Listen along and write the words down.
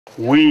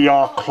We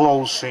are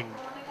closing.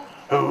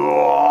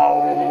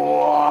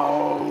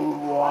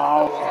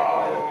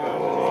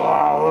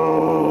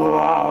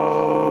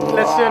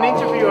 Let's do an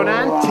interview on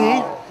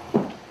Antti.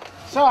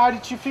 So, how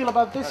did you feel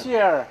about this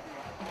year?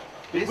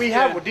 Did we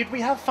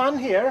have fun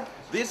here?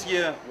 This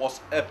year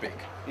was epic.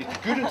 It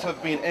couldn't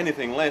have been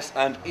anything less,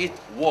 and it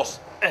was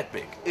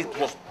epic. It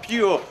was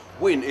pure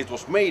wind. It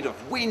was made of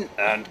wind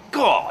and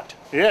God.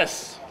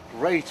 Yes,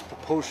 great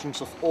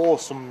proportions of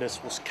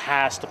awesomeness was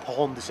cast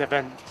upon this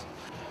event.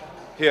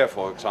 Here,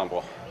 for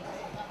example.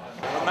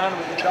 A man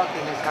with a duck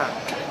in his hand.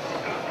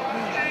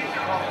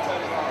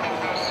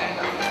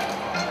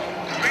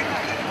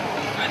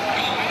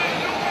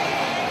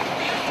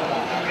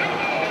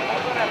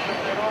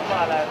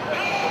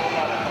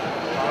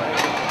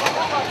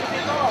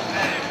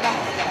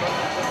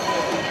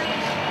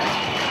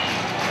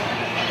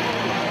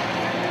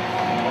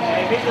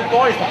 Vittu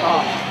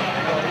toistakaa!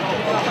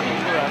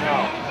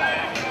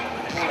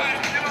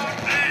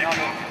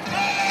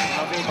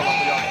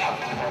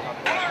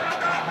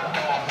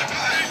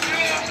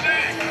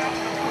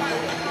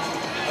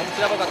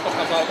 Sinä voitat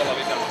koskaan saukolla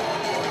lisää.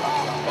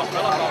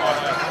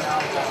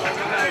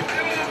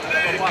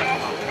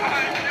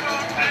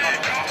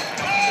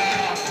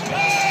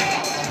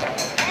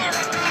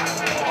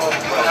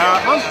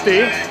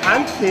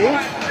 Antti,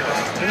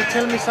 can you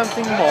tell me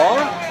something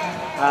more?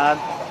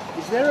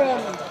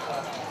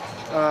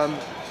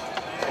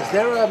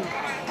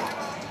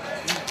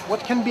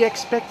 What can be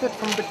expected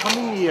from the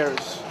coming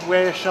years?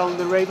 Where shall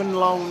the Raven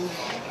Lounge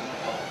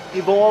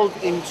evolve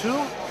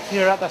into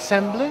here at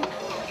Assembly?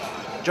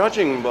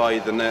 Judging by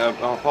the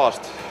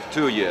past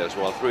 2 years,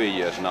 well 3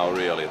 years now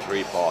really,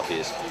 3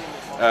 parties,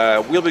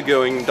 we'll be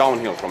going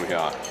downhill from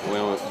here.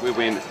 We've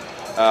been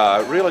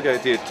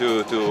relegated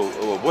to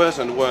worse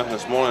and worse and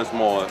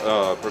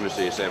smaller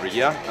premises every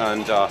year,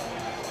 and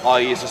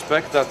I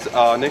suspect that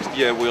next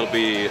year we'll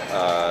be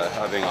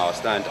having our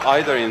stand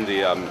either in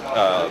the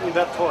In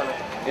that toilet.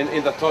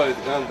 in the toilet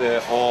and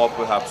there, or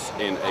perhaps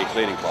in a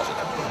cleaning closet.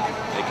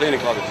 A cleaning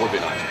closet would be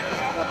nice.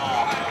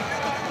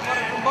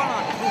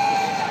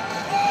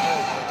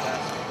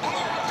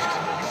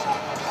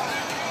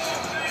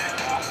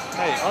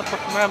 Hei, ootko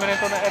mä menen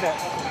tuonne edelle?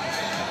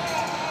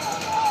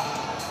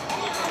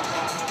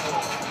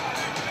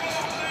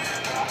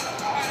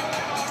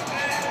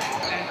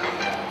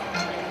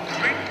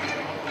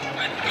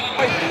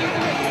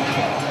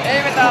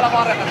 Ei me täällä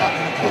varreta.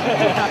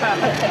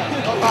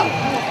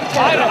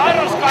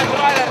 Iron Sky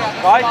Rider.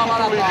 Kaikki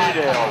tuli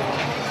videoon.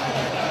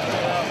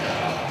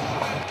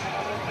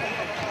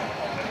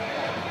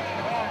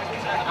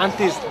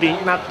 Antti's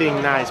not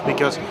being nice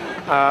because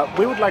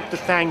we would like to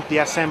thank the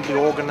assembly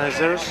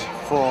organizers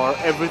for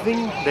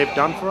everything they've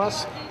done for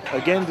us.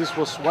 Again, this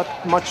was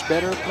much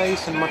better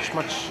place and much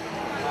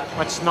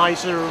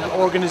nicer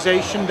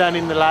organization than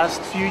in the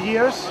last few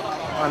years,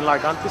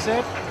 unlike Antti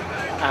said.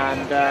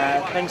 And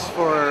thanks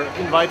for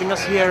inviting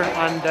us here.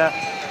 And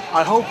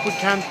I hope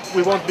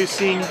we won't be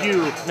seeing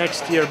you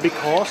next year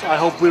because I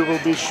hope we will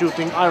be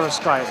shooting Iron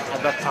Sky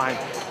at that time.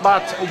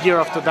 But a year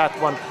after that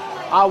one,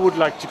 I would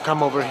like to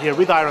come over here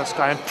with Iron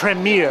Sky and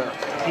premiere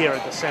here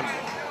at Assembly.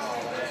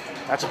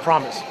 That's a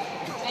promise.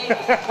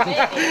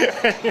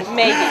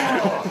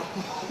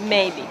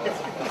 Maybe.